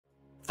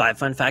5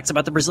 fun facts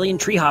about the Brazilian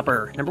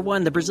treehopper. Number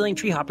 1, the Brazilian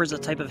treehopper is a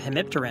type of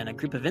hemipteran, a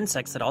group of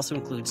insects that also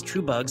includes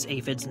true bugs,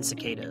 aphids, and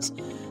cicadas.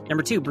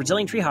 Number 2,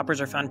 Brazilian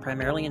treehoppers are found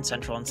primarily in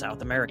Central and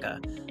South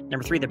America.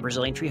 Number 3, the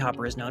Brazilian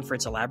treehopper is known for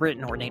its elaborate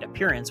and ornate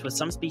appearance, with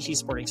some species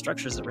sporting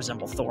structures that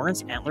resemble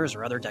thorns, antlers,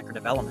 or other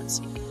decorative elements.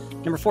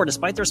 Number 4,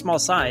 despite their small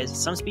size,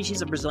 some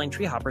species of Brazilian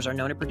treehoppers are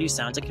known to produce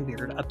sounds that can be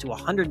heard up to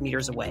 100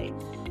 meters away.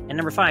 And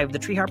number 5, the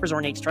treehopper's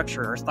ornate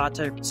structure is thought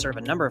to serve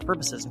a number of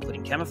purposes,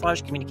 including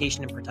camouflage,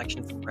 communication, and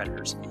protection from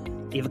predators.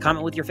 Leave a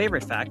comment with your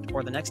favorite fact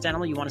or the next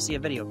animal you want to see a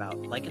video about.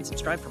 Like and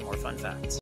subscribe for more fun facts.